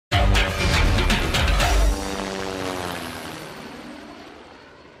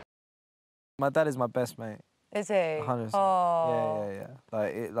My dad is my best mate. Is he? 100%. Oh. Yeah.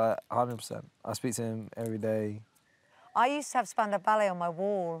 Like 100%. I speak to him every day. I used to have Spandau Ballet on my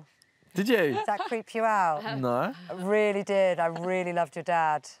wall. Did you? Does that creep you out? No. I really did. I really loved your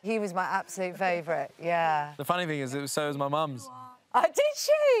dad. He was my absolute favourite, yeah. The funny thing is, so was my mum's. Oh, did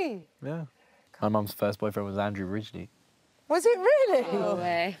she? Yeah. My mum's first boyfriend was Andrew Ridgeley. Was it really? No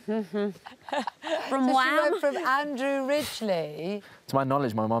way. From So Wham? she went from Andrew Ridgeley. To my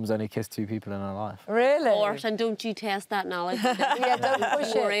knowledge, my mum's only kissed 2 people in her life. Really? Course, and don't you test that knowledge. Yeah, don't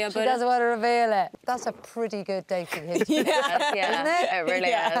push worry it. She about doesn't want to reveal it. That's a pretty good dating history. Yeah, Isn't it? it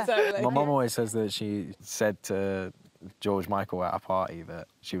really is. Totally. My mum always says that she said to George Michael at a party that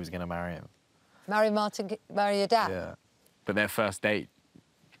she was going to marry him. Marry your dad? Yeah. But their first date,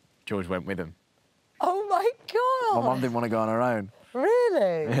 George went with him. Oh, my God. My mum didn't want to go on her own.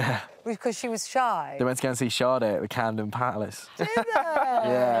 Really? Yeah. Because she was shy? They went to go and see Sade at the Camden Palace. Did they?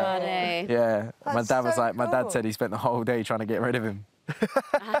 Yeah. Buddy. Yeah. My That's dad was so like, my dad cool. said he spent the whole day trying to get rid of him.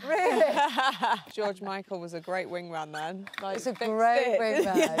 Really? George Michael was a great wingman then. Like, It's a fixed great it.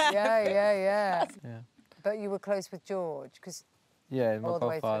 wingman. Yeah. Yeah. But you were close with George, because... Yeah, my All the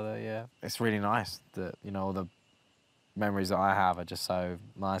way through. godfather, yeah. It's really nice that, you know, all the memories that I have are just so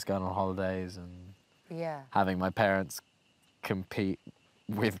nice, going on holidays and Yeah. having my parents compete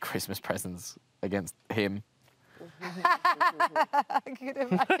with Christmas presents against him. I could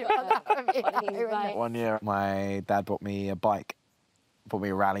imagine what that would be like, wouldn't it? One year, my dad bought me a bike, bought me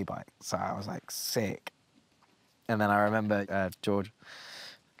a rally bike, so I was like sick. And then I remember George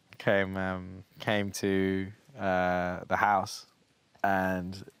came to the house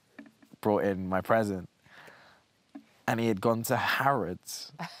and brought in my present, and he had gone to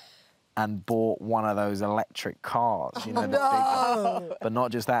Harrods and bought one of those electric cars, you know, the big one. But not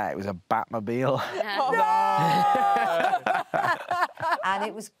just that, it was a Batmobile. And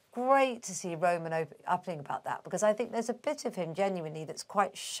it was great to see Roman upping about that, because I think there's a bit of him genuinely that's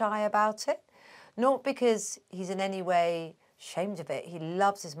quite shy about it. Not because he's in any way ashamed of it. He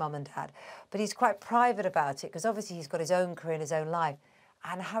loves his mum and dad. But he's quite private about it, because obviously he's got his own career and his own life.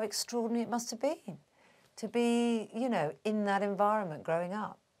 And how extraordinary it must have been to be, you know, in that environment growing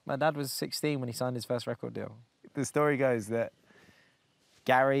up. My dad was 16 when he signed his first record deal. The story goes that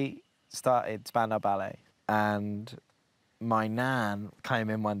Gary started Spandau Ballet, and my nan came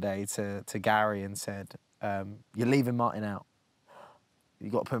in one day to Gary and said, you're leaving Martin out.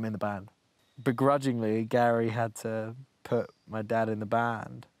 You've got to put him in the band. Begrudgingly, Gary had to put my dad in the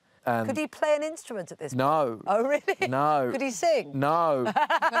band. Could he play an instrument at this point? No. Oh, really? No. Could he sing? No.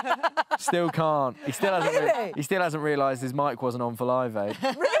 Still can't. He still hasn't. Really? He still hasn't realised his mic wasn't on for Live Aid.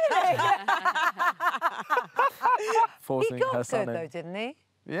 Really? Forcing He her got son good, in. though, didn't he?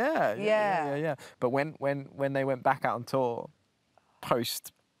 Yeah. But when they went back out on tour,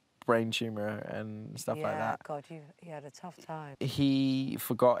 post brain tumour and stuff like that, God, he had a tough time. he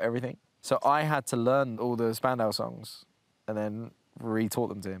forgot everything. So I had to learn all the Spandau songs and then retaught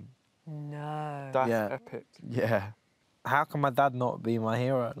them to him. No. That's epic. Yeah. How can my dad not be my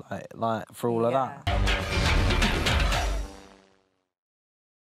hero like for all of that?